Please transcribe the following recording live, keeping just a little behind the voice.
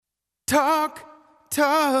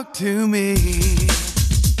Talk to me.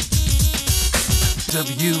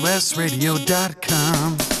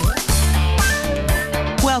 WSRadio.com.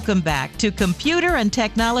 Welcome back to Computer and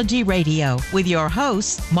Technology Radio with your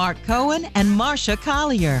hosts, Mark Cohen and Marcia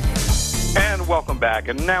Collier. And welcome back.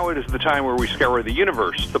 And now it is the time where we scour the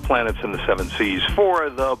universe, the planets, and the seven seas for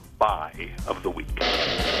the buy of the week.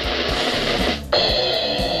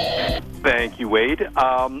 Thank you, Wade.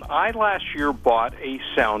 I last year bought a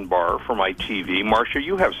soundbar for my TV. Marcia,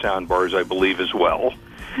 you have soundbars, I believe, as well.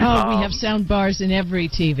 Oh, we have soundbars in every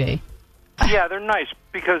TV. Yeah, they're nice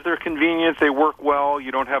because they're convenient. They work well.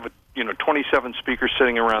 You don't have 27 speakers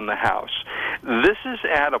sitting around the house. This is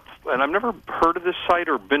and I've never heard of this site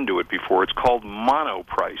or been to it before. It's called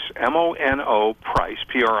Monoprice, MONO Price,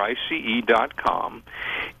 PRICE.com.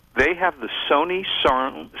 They have the Sony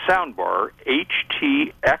soundbar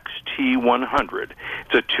HT-XT100.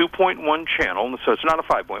 It's a 2.1 channel, so it's not a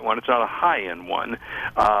 5.1. It's not a high-end one.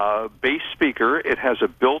 Bass speaker. It has a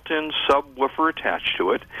built-in subwoofer attached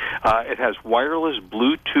to it. It has wireless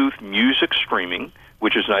Bluetooth music streaming,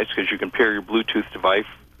 which is nice because you can pair your Bluetooth device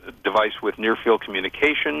with near-field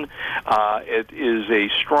communication. It is a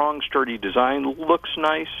strong, sturdy design. Looks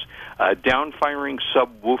nice. Down-firing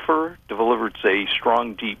subwoofer delivers a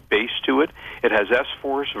strong, deep bass to it. It has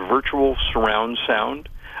S-Force virtual surround sound.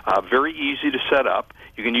 Very easy to set up.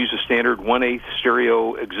 You can use a standard 1/8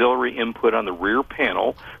 stereo auxiliary input on the rear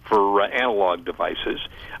panel for analog devices.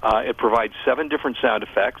 It provides 7 different sound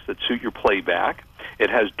effects that suit your playback. It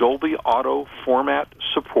has Dolby Auto format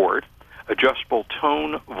support, adjustable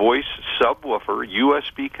tone voice subwoofer,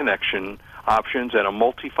 USB connection options, and a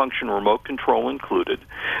multifunction remote control included.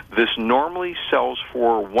 This normally sells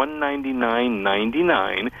for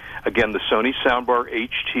 $199.99. Again, the Sony soundbar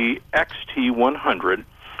HT-XT100.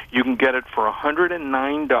 You can get it for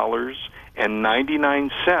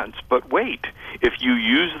 $109.99. But wait, if you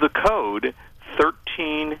use the code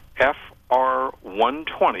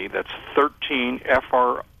 13FR120, that's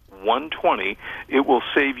 13FR120, it will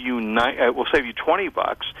save you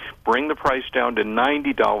 $20. Bring the price down to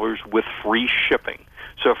 $90 with free shipping.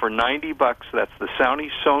 So for $90, that's the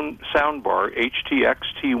Sony soundbar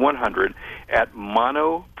HT-XT100 at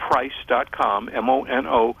monoprice.com,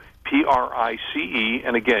 MONOPRICE,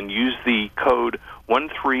 and again, use the code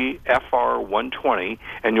 13FR120,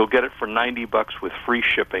 and you'll get it for $90 with free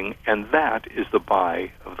shipping, and that is the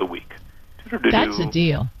buy of the week. That's a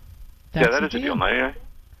deal. That is a deal. $99.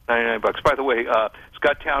 By the way,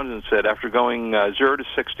 Scott Townsend said after going 0 to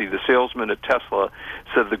 60, the salesman at Tesla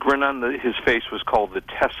said the grin on his face was called the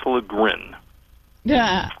Tesla grin.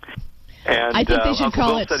 Yeah. And I think they should Uncle call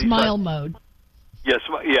Bill it said smile mode. Yes,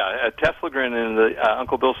 yeah, a Tesla grin, and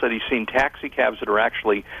Uncle Bill said he's seen taxi cabs that are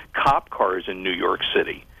actually cop cars in New York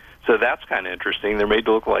City. So that's kind of interesting. They're made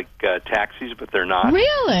to look like taxis, but they're not.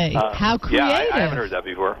 Really? How creative. Yeah, I haven't heard that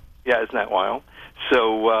before. Yeah, isn't that wild?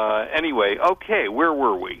 So anyway, okay, where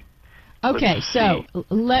were we? Okay, so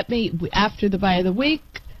let me, after the buy of the week,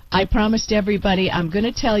 I promised everybody I'm going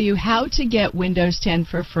to tell you how to get Windows 10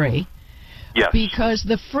 for free. Yes. Because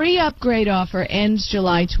the free upgrade offer ends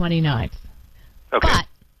July 29th. Okay. But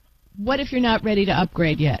what if you're not ready to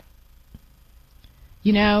upgrade yet?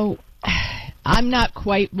 You know, I'm not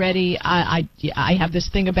quite ready. I have this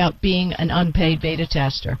thing about being an unpaid beta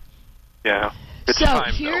tester. Yeah. It's so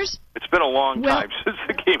time, here's... though. It's been a long time since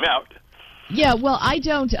it came out. Yeah, well, I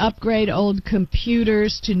don't upgrade old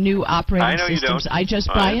computers to new operating systems. You don't. I just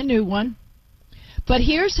buy a new one. But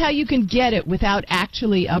here's how you can get it without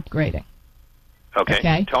actually upgrading.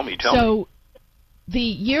 Okay. Tell me. So the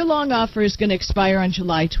year-long offer is going to expire on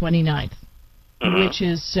July 29th, which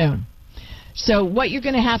is soon. So what you're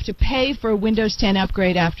going to have to pay for a Windows 10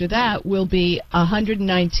 upgrade after that will be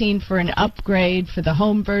 $119 for an upgrade for the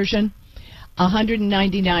home version,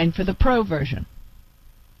 $199 for the Pro version.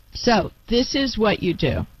 So this is what you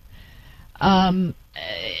do.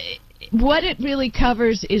 What it really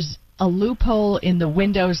covers is a loophole in the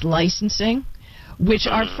Windows licensing, which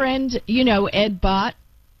our friend, Ed Bott,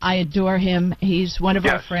 I adore him. He's one of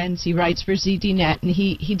our friends. He writes for ZDNet, and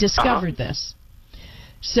he discovered this.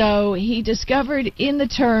 So he discovered in the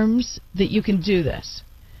terms that you can do this.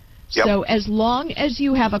 Yep. So as long as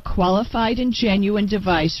you have a qualified and genuine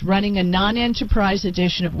device running a non-enterprise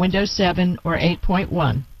edition of Windows 7 or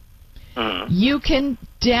 8.1, you can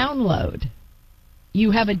download.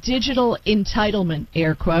 You have a digital entitlement,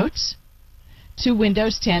 air quotes, to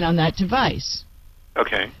Windows 10 on that device.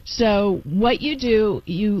 Okay. So what you do,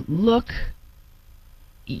 you look,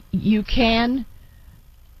 you can,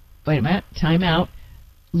 wait a minute, time out.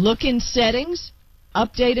 Look in Settings,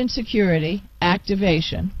 Update and Security,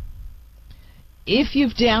 Activation. if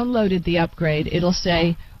you've downloaded the upgrade, it'll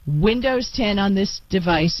say Windows 10 on this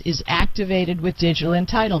device is activated with digital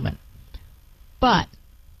entitlement. But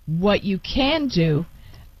what you can do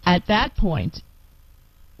at that point,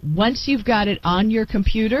 once you've got it on your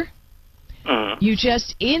computer, you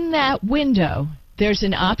just, in that window, there's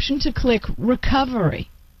an option to click Recovery.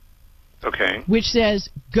 Okay. Which says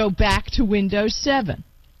go back to Windows 7.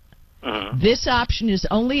 This option is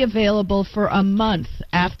only available for a month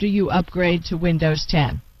after you upgrade to Windows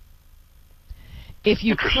 10. If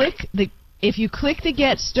you click the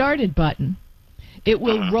Get Started button, it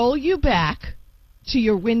will roll you back to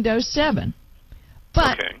your Windows 7.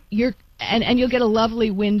 But you'll get a lovely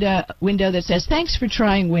window that says, "Thanks for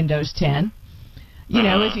trying Windows 10. You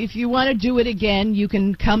know, if you want to do it again, you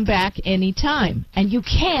can come back any time." And you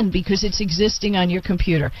can, because it's existing on your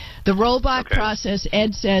computer. The rollback process,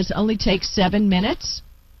 Ed says, only takes 7 minutes.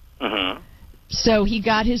 So he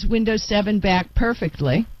got his Windows 7 back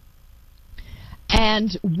perfectly.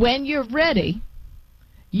 And when you're ready,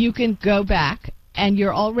 you can go back, and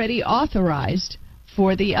you're already authorized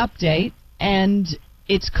for the update, and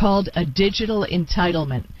it's called a digital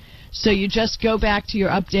entitlement. So you just go back to your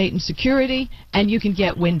update and security, and you can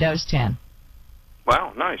get Windows 10.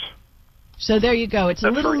 Wow, nice. So there you go. It's a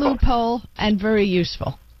little loophole and very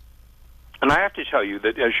useful. And I have to tell you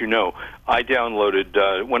that, as you know, I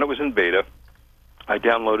downloaded, when it was in beta, I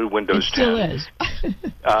downloaded Windows 10. It still is.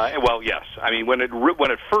 Well, yes. I mean, when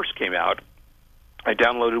it first came out, I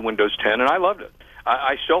downloaded Windows 10, and I loved it.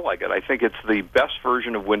 I still like it. I think it's the best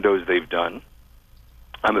version of Windows they've done.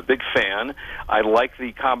 I'm a big fan. I like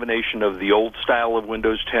the combination of the old style of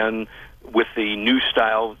Windows 10 with the new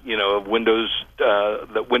style, of Windows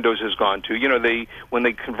that Windows has gone to. When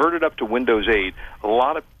they converted up to Windows 8, a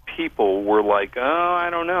lot of people were like, "Oh,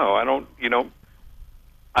 I don't know. I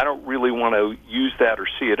don't really want to use that or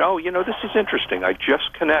see it. Oh, this is interesting. I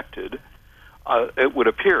just connected. It would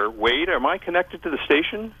appear. Wait, am I connected to the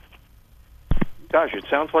station? Gosh, it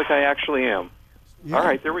sounds like I actually am. Yeah. All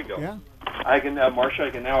right, there we go. Yeah. I can, Marcia, I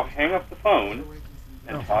can now hang up the phone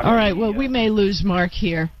and talk. All right, well, we may lose Mark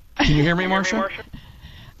here. Can you hear me, Marcia?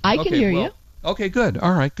 I can hear you. Okay, good.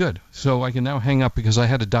 All right, good. So I can now hang up because I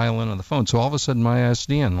had to dial in on the phone. So all of a sudden my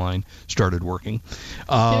SDN line started working.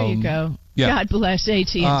 There you go. Yeah. God bless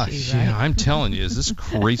AT&T, right? Yeah, I'm telling you, is this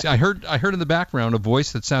crazy? I heard in the background a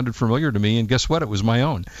voice that sounded familiar to me, and guess what? It was my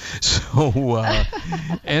own. So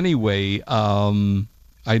anyway,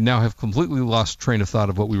 I now have completely lost train of thought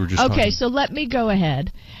of what we were just talking about. Okay, so let me go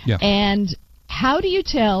ahead. Yeah. And how do you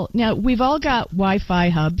tell? Now, we've all got Wi-Fi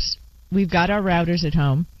hubs. We've got our routers at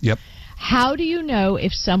home. Yep. How do you know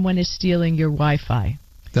if someone is stealing your Wi-Fi?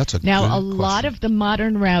 That's a good Now, a question. lot of the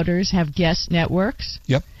modern routers have guest networks.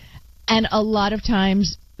 Yep. And a lot of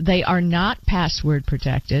times they are not password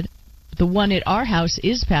protected. The one at our house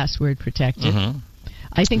is password protected. Mm-hmm.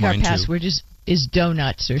 I think Mine our password is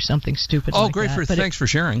donuts or something stupid like that. Oh, great. Thanks for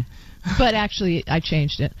sharing. But actually, I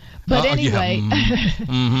changed it. But anyway.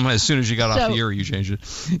 Yeah. As soon as you got off the air, you changed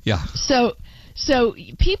it. Yeah. So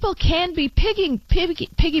people can be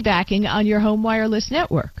piggybacking on your home wireless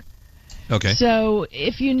network. Okay. So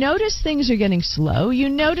if you notice things are getting slow, you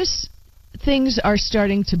notice things are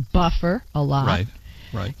starting to buffer a lot.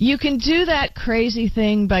 Right. You can do that crazy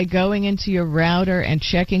thing by going into your router and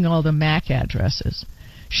checking all the MAC addresses.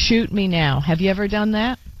 Shoot me now. Have you ever done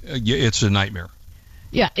that? Yeah, it's a nightmare.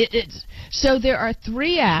 Yeah, it's. So there are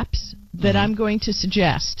 3 apps that I'm going to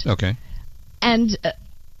suggest. Okay. And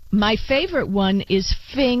my favorite one is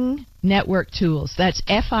Fing Network Tools. That's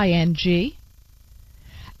F-I-N-G.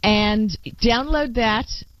 And download that.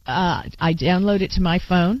 I download it to my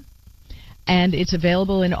phone, and it's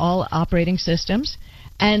available in all operating systems.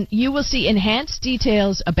 And you will see enhanced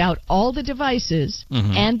details about all the devices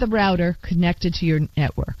and the router connected to your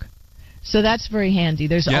network. So that's very handy.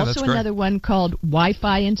 There's also another one called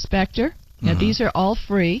Wi-Fi Inspector. Now, these are all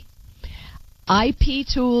free. IP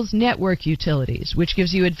Tools Network Utilities, which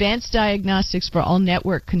gives you advanced diagnostics for all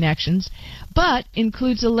network connections, but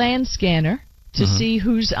includes a LAN scanner to see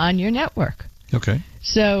who's on your network. Okay.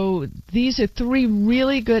 So these are 3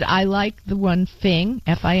 really good. I like the one Fing,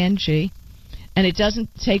 F-I-N-G, and it doesn't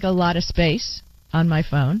take a lot of space on my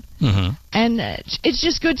phone. And it's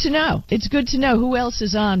just good to know. It's good to know who else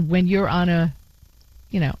is on when you're on a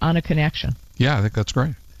connection. Yeah, I think that's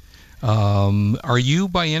great. Are you,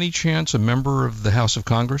 by any chance, a member of the House of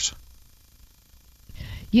Congress?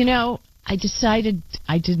 I decided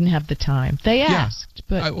I didn't have the time. They asked,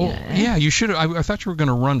 but... Yeah, you should. I thought you were going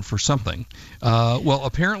to run for something. Well,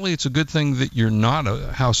 apparently it's a good thing that you're not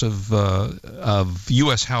a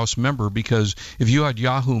U.S. House member, because if you had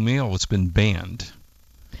Yahoo Mail, it's been banned.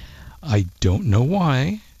 I don't know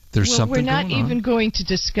why. There's something we're not going on. even going to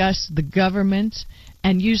discuss the government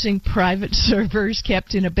and using private servers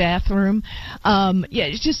kept in a bathroom.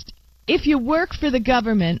 It's just, if you work for the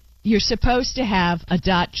government, you're supposed to have a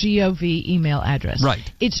 .gov email address.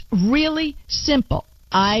 Right. It's really simple.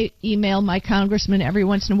 I email my congressman every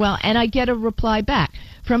once in a while, and I get a reply back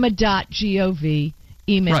from a .gov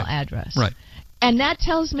email address. Right. And that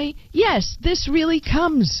tells me, yes, this really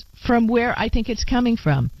comes from where I think it's coming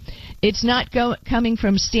from. It's not coming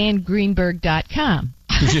from StanGreenberg.com.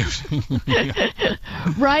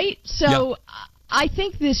 Right? So I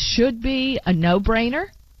think this should be a no-brainer.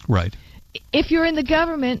 Right. If you're in the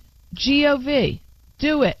government, GOV,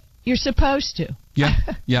 do it. You're supposed to.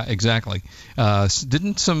 Yeah, exactly.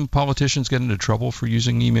 Didn't some politicians get into trouble for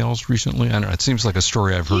using emails recently? I don't know. It seems like a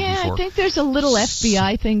story I've heard before. Yeah, I think there's a little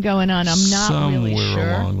FBI thing going on. I'm not really sure.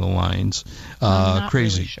 Somewhere along the lines. I'm not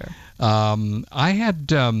Crazy. Really sure. I had.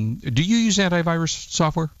 Do you use antivirus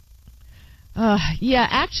software? Yeah,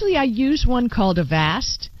 actually, I use one called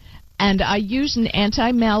Avast, and I use an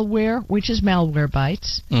anti-malware, which is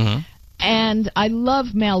Malwarebytes. Mm-hmm. And I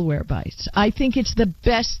love Malwarebytes. I think it's the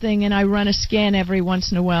best thing, and I run a scan every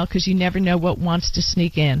once in a while because you never know what wants to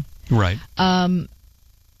sneak in. Right.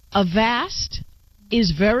 Avast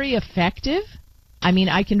is very effective. I mean,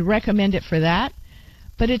 I can recommend it for that,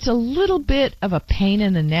 but it's a little bit of a pain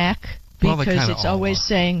in the neck because it's always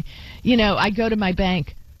saying, I go to my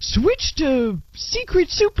bank, switch to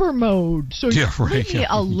secret super mode. So leave me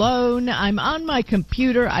alone. I'm on my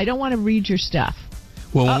computer. I don't want to read your stuff.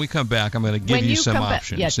 Well, when we come back, I'm going to give you some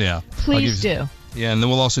options. Please do. Yeah, and then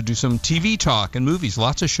we'll also do some TV talk and movies.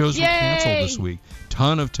 Lots of shows were canceled this week.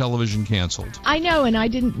 Ton of television canceled. I know, and I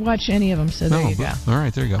didn't watch any of them, so there you go. All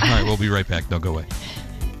right, there you go. All right, we'll be right back. Don't go away.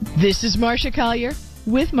 This is Marcia Collier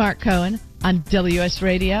with Mark Cohen on WS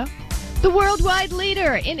Radio, the worldwide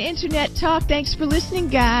leader in Internet talk. Thanks for listening,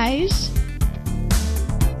 guys.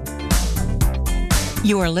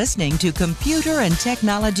 You are listening to Computer and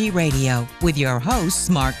Technology Radio with your hosts,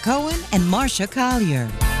 Mark Cohen and Marcia Collier.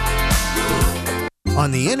 On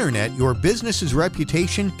the internet, your business's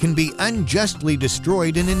reputation can be unjustly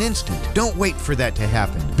destroyed in an instant. Don't wait for that to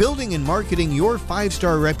happen. Building and marketing your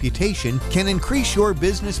 5-star reputation can increase your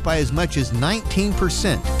business by as much as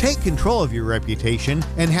 19%. Take control of your reputation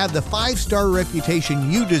and have the 5-star reputation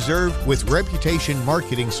you deserve with Reputation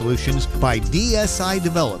Marketing Solutions by DSI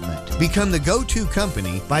Development. Become the go-to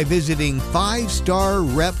company by visiting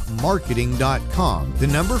 5starrepmarketing.com. The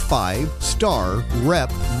number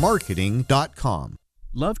 5starrepmarketing.com.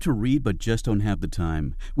 Love to read but just don't have the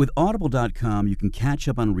time? With Audible.com, you can catch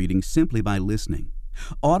up on reading simply by listening.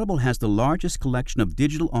 Audible has the largest collection of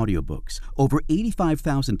digital audiobooks, over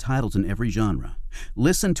 85,000 titles in every genre.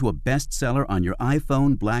 Listen to a bestseller on your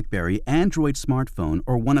iPhone, BlackBerry, Android smartphone,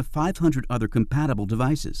 or one of 500 other compatible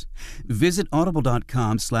devices. Visit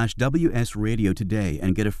audible.com/WSRadio today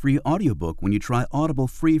and get a free audiobook when you try Audible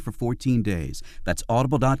free for 14 days. That's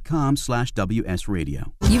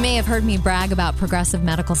audible.com/WSRadio. You may have heard me brag about Progressive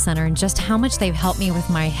Medical Center and just how much they've helped me with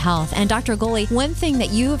my health. And Dr. Goley, one thing that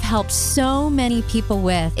you have helped so many people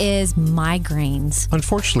with is migraines.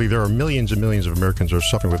 Unfortunately, there are millions and millions of Americans who are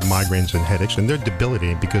suffering with migraines and headaches, and they're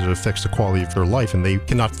debilitating because it affects the quality of their life and they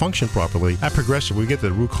cannot function properly. At Progressive, we get to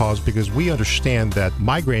the root cause because we understand that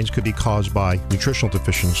migraines could be caused by nutritional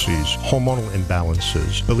deficiencies, hormonal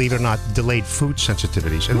imbalances, believe it or not, delayed food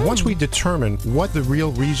sensitivities. And once we determine what the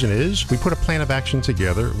real reason is, we put a plan of action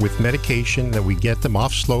together with medication that we get them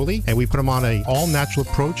off slowly, and we put them on an all-natural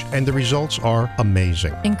approach, and the results are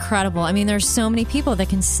amazing. Incredible. I mean, there's so many people that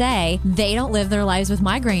can say they don't live their lives with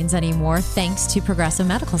migraines anymore thanks to Progressive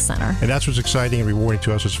Medical Center. And that's what's exciting and rewarding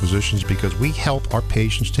to us as physicians because we help our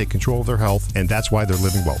patients take control of their health, and that's why they're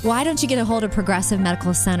living well. Why don't you get a hold of Progressive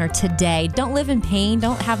Medical Center today? Don't live in pain.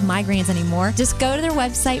 Don't have migraines anymore. Just go to their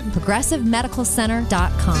website,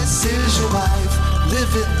 progressivemedicalcenter.com. This is your life.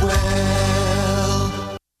 Live it well.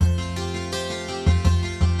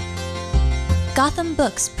 Gotham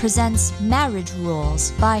Books presents Marriage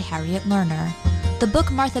Rules by Harriet Lerner. The book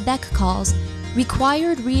Martha Beck calls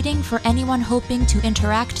required reading for anyone hoping to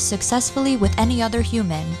interact successfully with any other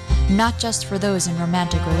human, not just for those in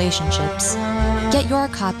romantic relationships. Get your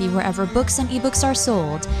copy wherever books and ebooks are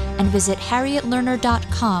sold, and visit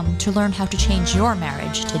harrietlerner.com to learn how to change your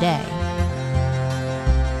marriage today.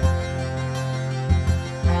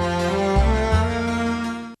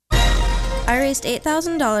 raised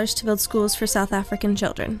 $8,000 to build schools for South African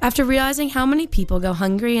children. After realizing how many people go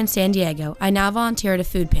hungry in San Diego, I now volunteer at a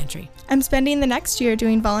food pantry. I'm spending the next year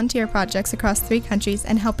doing volunteer projects across 3 countries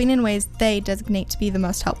and helping in ways they designate to be the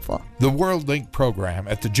most helpful. The WorldLink program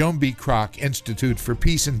at the Joan B. Kroc Institute for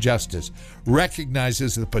Peace and Justice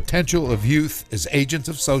recognizes the potential of youth as agents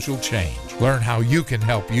of social change. Learn how you can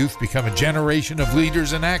help youth become a generation of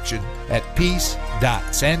leaders in action at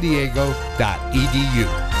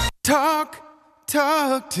peace.sandiego.edu. Talk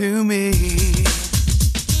to me.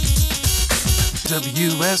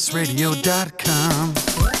 WSRadio.com.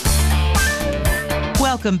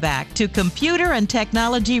 Welcome back to Computer and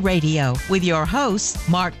Technology Radio with your hosts,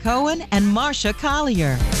 Mark Cohen and Marcia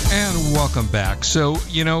Collier. And welcome back. So,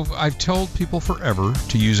 I've told people forever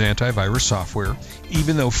to use antivirus software,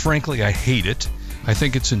 even though, frankly, I hate it. I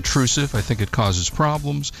think it's intrusive. I think it causes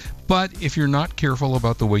problems. But if you're not careful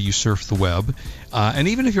about the way you surf the web, and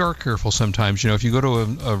even if you are careful sometimes, if you go to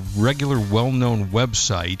a regular, well-known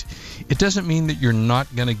website, it doesn't mean that you're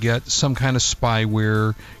not going to get some kind of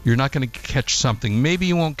spyware. You're not going to catch something. Maybe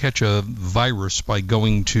you won't catch a virus by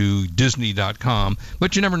going to Disney.com,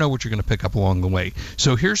 but you never know what you're going to pick up along the way.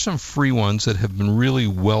 So here's some free ones that have been really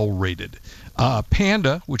well rated.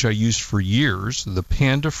 Panda, which I used for years, the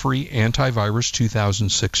Panda Free Antivirus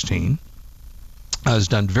 2016, has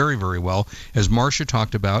done very, very well. As Marcia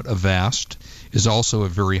talked about, Avast is also a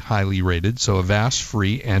very highly rated. So Avast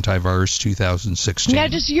Free Antivirus 2016. Now,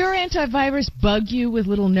 does your antivirus bug you with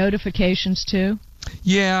little notifications too?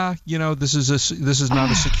 Yeah, this is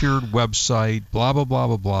not a secured website, blah, blah, blah,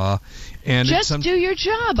 blah, blah. And just do your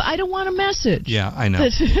job. I don't want a message. Yeah, I know.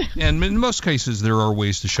 And in most cases, there are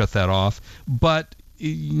ways to shut that off, but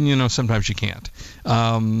sometimes you can't.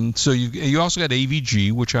 So you also got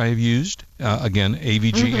AVG, which I have used. Again,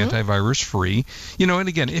 AVG antivirus free. And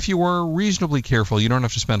again, if you are reasonably careful, you don't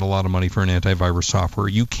have to spend a lot of money for an antivirus software.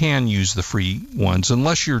 You can use the free ones,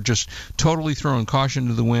 unless you're just totally throwing caution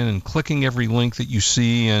to the wind and clicking every link that you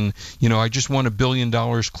see and, I just won $1 billion,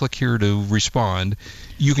 click here to respond.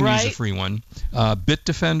 You can use the free one.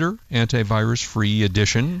 Bitdefender antivirus free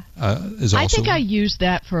edition is also. I think I used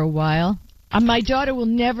that for a while. My daughter will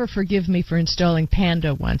never forgive me for installing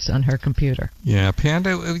Panda once on her computer. Yeah,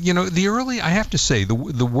 Panda, I have to say, the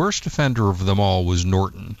worst offender of them all was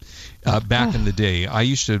Norton. Back in the day, I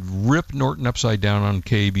used to rip Norton upside down on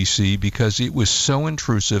KBC because it was so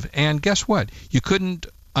intrusive. And guess what? You couldn't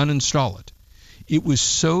uninstall it. It was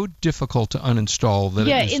so difficult to uninstall that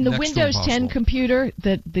it was in the Windows 10 computer,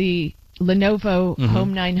 the Lenovo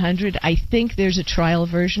Home 900, I think there's a trial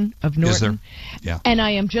version of Norton. Is there? Yeah. And I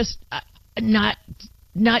am just not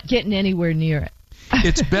getting anywhere near it.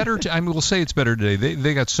 It's better we'll say it's better today.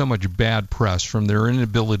 They got so much bad press from their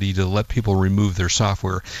inability to let people remove their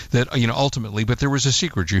software that, ultimately, but there was a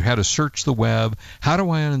secret. You had to search the web. How do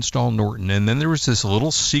I uninstall Norton? And then there was this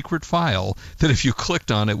little secret file that if you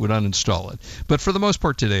clicked on it would uninstall it. But for the most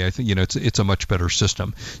part today, I think, it's a much better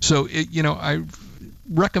system. So, I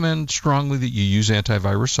recommend strongly that you use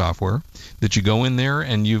antivirus software, that you go in there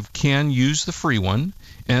and you can use the free one.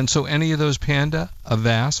 And so any of those Panda,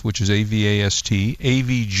 Avast, which is AVAST,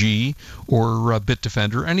 AVG, or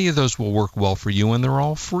Bitdefender, any of those will work well for you, and they're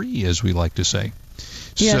all free, as we like to say.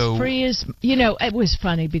 Yes, free is, it was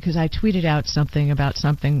funny because I tweeted out something about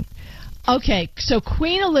something. Okay, so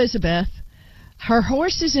Queen Elizabeth, her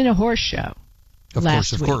horse is in a horse show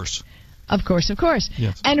last week. Of course.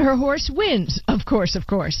 Yes. And her horse wins, of course.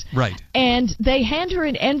 Right. And they hand her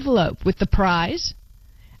an envelope with the prize,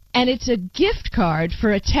 and it's a gift card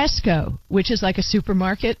for a Tesco, which is like a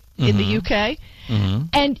supermarket in the UK.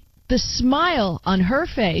 And the smile on her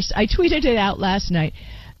face, I tweeted it out last night.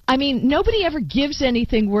 I mean, nobody ever gives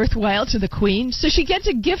anything worthwhile to the Queen, so she gets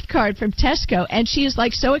a gift card from Tesco, and she is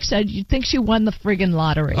like so excited you'd think she won the friggin'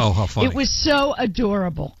 lottery. Oh, how funny. It was so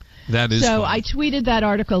adorable. That is so funny. I tweeted that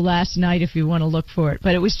article last night if you want to look for it,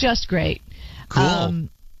 but it was just great. Cool.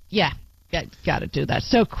 Got to do that.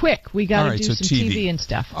 So quick, we got to do some TV and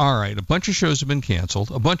stuff. All right, a bunch of shows have been canceled.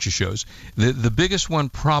 A bunch of shows. The biggest one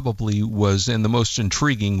probably was, and the most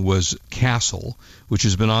intriguing, was Castle, which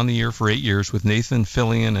has been on the air for 8 years with Nathan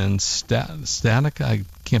Fillion and Stanek. I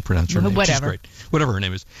can't pronounce her name. Whatever. She's great. Whatever her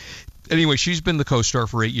name is. Anyway, she's been the co-star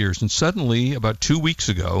for 8 years, and suddenly, about 2 weeks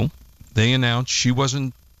ago, they announced she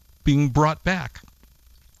wasn't being brought back.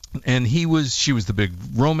 And she was the big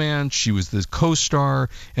romance, she was the co-star,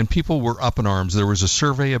 and people were up in arms. There was a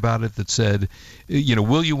survey about it that said,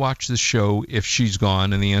 will you watch this show if she's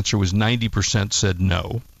gone? And the answer was 90% said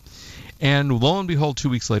no. And lo and behold, 2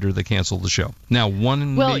 weeks later, they canceled the show. Now,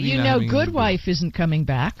 Good Wife isn't coming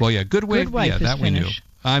back. Well, yeah, Good Wife, is that we knew.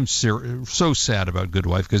 I'm so sad about Good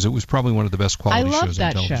Wife because it was probably one of the best quality shows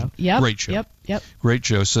on television. Show. Yep. Great show. Yep. Great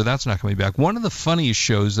show. So that's not coming back. One of the funniest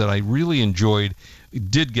shows that I really enjoyed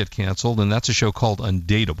did get canceled, and that's a show called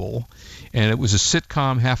Undateable. And it was a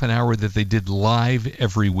sitcom, half an hour, that they did live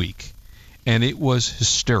every week. And it was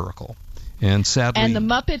hysterical. And sadly... And the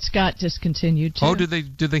Muppets got discontinued, too. Oh, did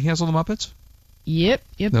they cancel the Muppets? Yep.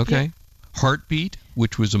 Okay. Yep. Heartbeat,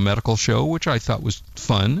 which was a medical show, which I thought was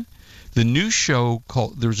fun. The new show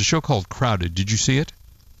there was a show called Crowded. Did you see it?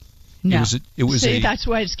 No. It was that's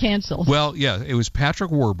why it's canceled. Well, yeah, it was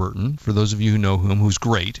Patrick Warburton, for those of you who know him, who's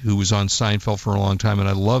great, who was on Seinfeld for a long time, and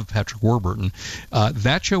I love Patrick Warburton.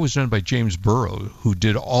 That show was done by James Burrow, who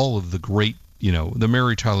did all of the great, the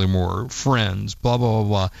Mary Tyler Moore, Friends, blah, blah, blah,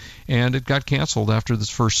 blah. And it got canceled after this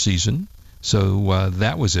first season. So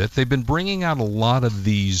that was it. They've been bringing out a lot of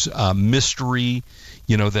these mystery,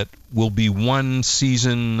 that will be one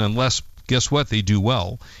season unless, guess what, they do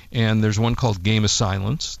well. And there's one called Game of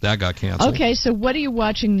Silence. That got canceled. Okay, so what are you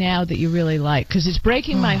watching now that you really like? Because it's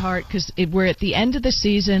breaking my heart because we're at the end of the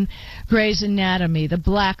season. Grey's Anatomy, The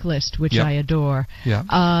Blacklist, which I adore.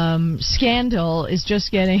 Yeah. Scandal is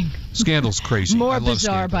just getting... Scandal's crazy. more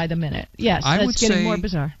bizarre by the minute. Yes, it's getting more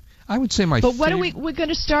bizarre. I would say But what are we're going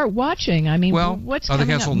to start watching? I mean, what's coming up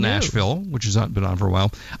they canceled new? Nashville, which has not been on for a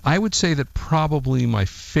while. I would say that probably my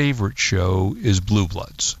favorite show is Blue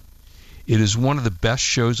Bloods. It is one of the best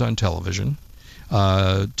shows on television.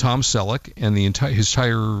 Tom Selleck and his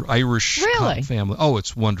entire Irish family. Oh,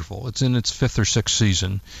 it's wonderful. It's in its 5th or 6th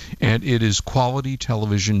season, and it is quality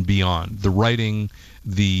television beyond. The writing,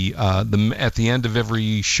 at the end of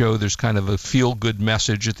every show, there's kind of a feel-good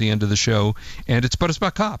message at the end of the show, and it's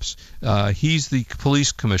about cops. He's the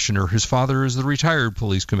police commissioner. His father is the retired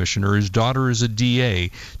police commissioner. His daughter is a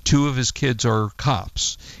DA. 2 of his kids are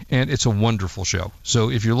cops, and it's a wonderful show. So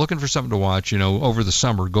if you're looking for something to watch, over the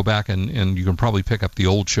summer, go back and you can probably pick up the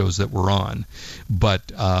old shows that were on. But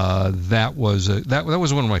that was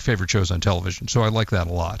one of my favorite shows on television, so I like that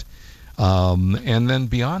a lot. And then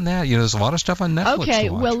beyond that, there's a lot of stuff on Netflix. Okay,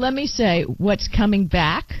 to watch. well, let me say what's coming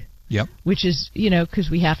back. Yep. Which is, because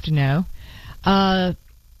we have to know.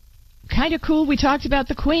 Kind of cool. We talked about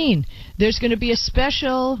the Queen. There's going to be a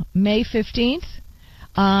special May 15th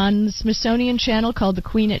on the Smithsonian Channel called The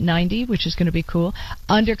Queen at 90, which is going to be cool.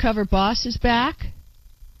 Undercover Boss is back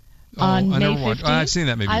on May 15th. I've seen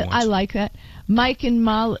that maybe once. I like that. Mike and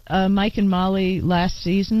Molly last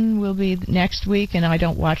season will be next week, and I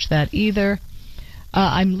don't watch that either.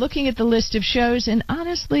 I'm looking at the list of shows, and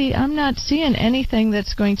honestly, I'm not seeing anything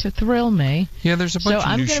that's going to thrill me. Yeah, there's a bunch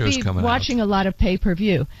of new shows coming out. So I'm going to be watching a lot of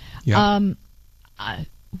pay-per-view. Yeah.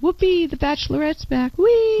 Whoopee, The Bachelorette's back.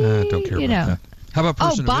 Whee! Don't care about that. How about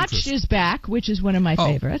Person of Botched Interest? is back, which is one of my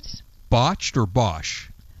favorites. Botched or Bosch?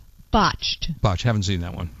 Botched. Haven't seen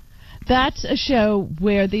that one. That's a show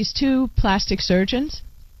where these 2 plastic surgeons,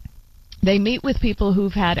 they meet with people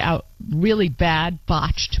who've had really bad,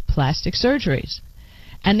 botched plastic surgeries,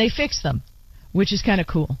 and they fix them, which is kind of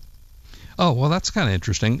cool. Oh, well, that's kind of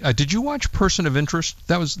interesting. Did you watch Person of Interest?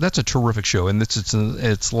 That's a terrific show, and it's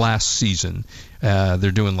its last season.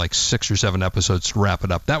 They're doing like 6 or 7 episodes to wrap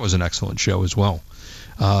it up. That was an excellent show as well.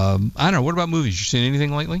 I don't know. What about movies? You seen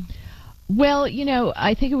anything lately? Well,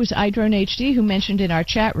 I think it was iDrone HD who mentioned in our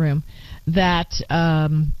chat room that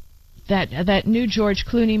that new George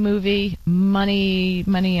Clooney movie, Money.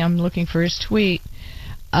 I'm looking for his tweet.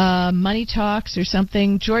 Money Talks or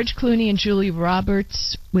something. George Clooney and Julia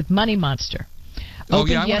Roberts with Money Monster. Oh,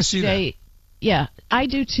 yeah, I want to see that. Yeah, I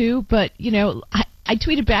do too, but, I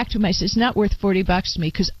tweeted back to him. I said, it's not worth $40 to me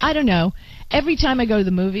because, I don't know, every time I go to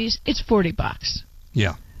the movies, it's $40.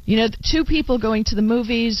 Yeah. 2 people going to the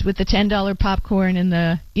movies with the $10 popcorn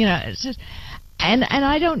and it's just... And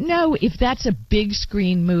I don't know if that's a big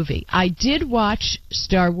screen movie. I did watch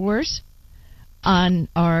Star Wars on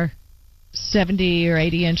our 70 or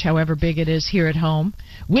 80 inch, however big it is, here at home,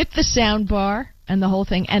 with the sound bar and the whole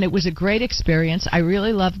thing, and it was a great experience. I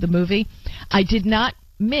really loved the movie. I did not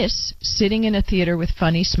miss sitting in a theater with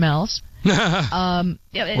funny smells.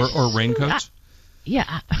 Or raincoats?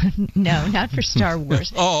 Yeah, no, not for Star Wars.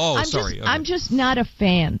 Sorry. I'm just not a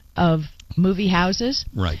fan of movie houses.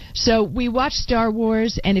 Right. So we watched Star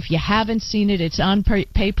Wars, and if you haven't seen it, it's on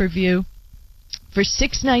pay-per-view. For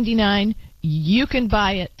 $6.99, you can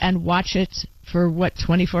buy it and watch it for,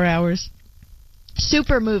 24 hours?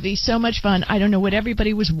 Super movie, so much fun. I don't know what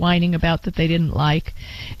everybody was whining about that they didn't like.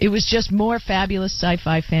 It was just more fabulous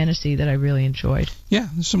sci-fi fantasy that I really enjoyed. Yeah,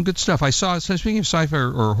 there's some good stuff. Speaking of sci-fi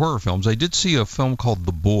or horror films, I did see a film called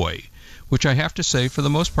The Boy, which I have to say, for the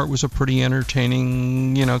most part, was a pretty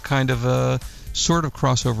entertaining, kind of a sort of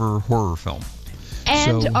crossover horror film.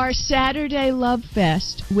 And our Saturday Love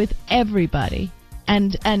Fest with everybody.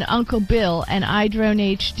 And Uncle Bill and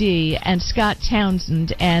iDrone HD and Scott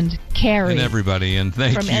Townsend and Carrie and everybody, and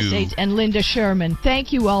thank from you SH and Linda Sherman.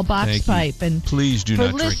 Thank you all, Boxpipe, and please do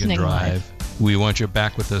not drink and drive. Live. We want you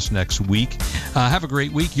back with us next week. Have a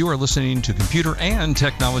great week. You are listening to Computer and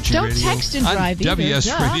Technology Don't Radio. Text and drive on either.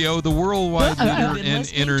 WS Radio, the worldwide leader in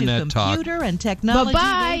Internet talk. Computer and Technology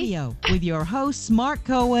Radio with your hosts Mark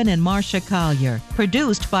Cohen and Marcia Collier.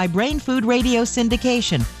 Produced by Brain Food Radio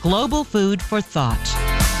Syndication. Global food for thought.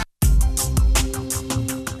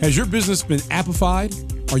 Has your business been appified?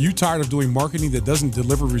 Are you tired of doing marketing that doesn't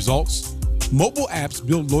deliver results? Mobile apps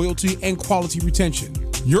build loyalty and quality retention.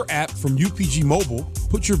 Your app from UPG Mobile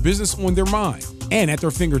puts your business on their mind and at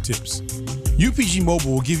their fingertips. UPG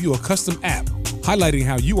Mobile will give you a custom app highlighting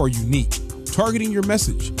how you are unique, targeting your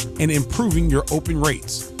message, and improving your open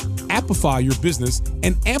rates. Appify your business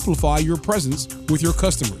and amplify your presence with your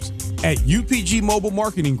customers at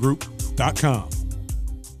upgmobilemarketinggroup.com.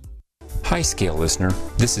 Hi, Scale listener.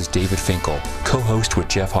 This is David Finkel, co-host with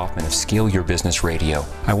Jeff Hoffman of Scale Your Business Radio.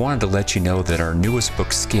 I wanted to let you know that our newest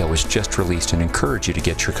book, Scale, was just released and encourage you to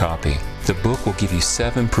get your copy. The book will give you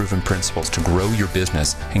 7 proven principles to grow your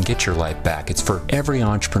business and get your life back. It's for every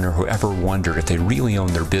entrepreneur who ever wondered if they really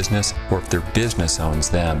own their business or if their business owns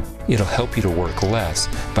them. It'll help you to work less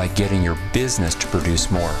by getting your business to produce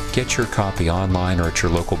more. Get your copy online or at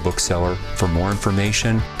your local bookseller. For more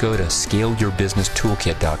information, go to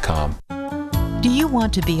scaleyourbusinesstoolkit.com. Do you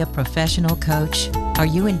want to be a professional coach? Are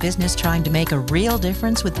you in business trying to make a real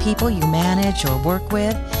difference with people you manage or work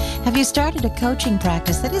with? Have you started a coaching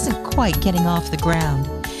practice that isn't quite getting off the ground?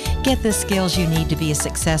 Get the skills you need to be a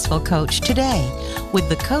successful coach today with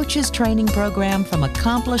the Coaches Training Program from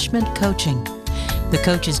Accomplishment Coaching. The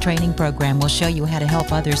Coaches Training Program will show you how to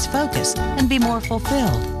help others focus and be more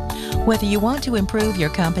fulfilled. Whether you want to improve your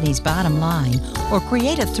company's bottom line or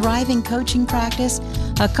create a thriving coaching practice,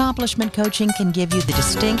 Accomplishment Coaching can give you the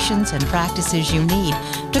distinctions and practices you need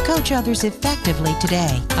to coach others effectively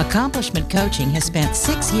today. Accomplishment Coaching has spent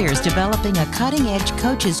 6 years developing a cutting-edge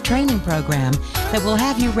coaches training program that will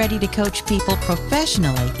have you ready to coach people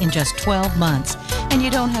professionally in just 12 months, and you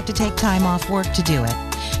don't have to take time off work to do it.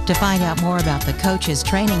 To find out more about the Coaches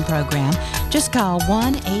Training Program, just call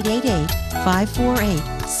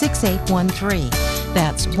 1-888-548-6813.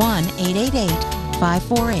 That's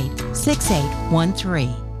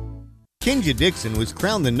 1-888-548-6813. Kinja Dixon was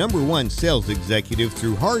crowned the #1 sales executive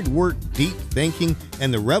through hard work, deep thinking,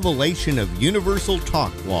 and the revelation of universal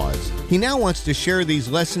talk laws. He now wants to share these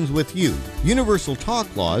lessons with you. Universal talk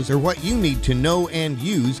laws are what you need to know and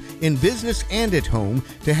use in business and at home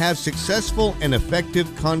to have successful and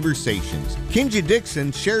effective conversations. Kinja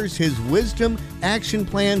Dixon shares his wisdom, action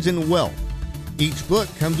plans, and wealth. Each book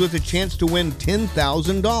comes with a chance to win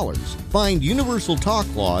 $10,000. Find Universal Talk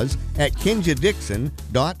Laws at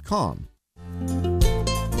KinjaDixon.com.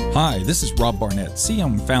 Hi, this is Rob Barnett, CEO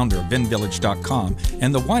and founder of VinVillage.com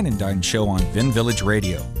and the Wine and Dine Show on VinVillage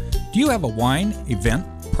Radio. Do you have a wine, event,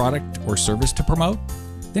 product, or service to promote?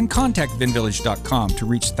 Then contact VinVillage.com to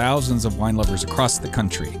reach thousands of wine lovers across the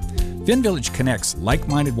country. VinVillage connects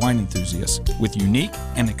like-minded wine enthusiasts with unique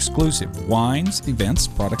and exclusive wines, events,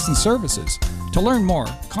 products, and services. To learn more,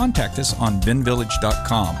 contact us on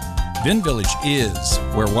VinVillage.com. VinVillage is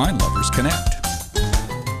where wine lovers connect.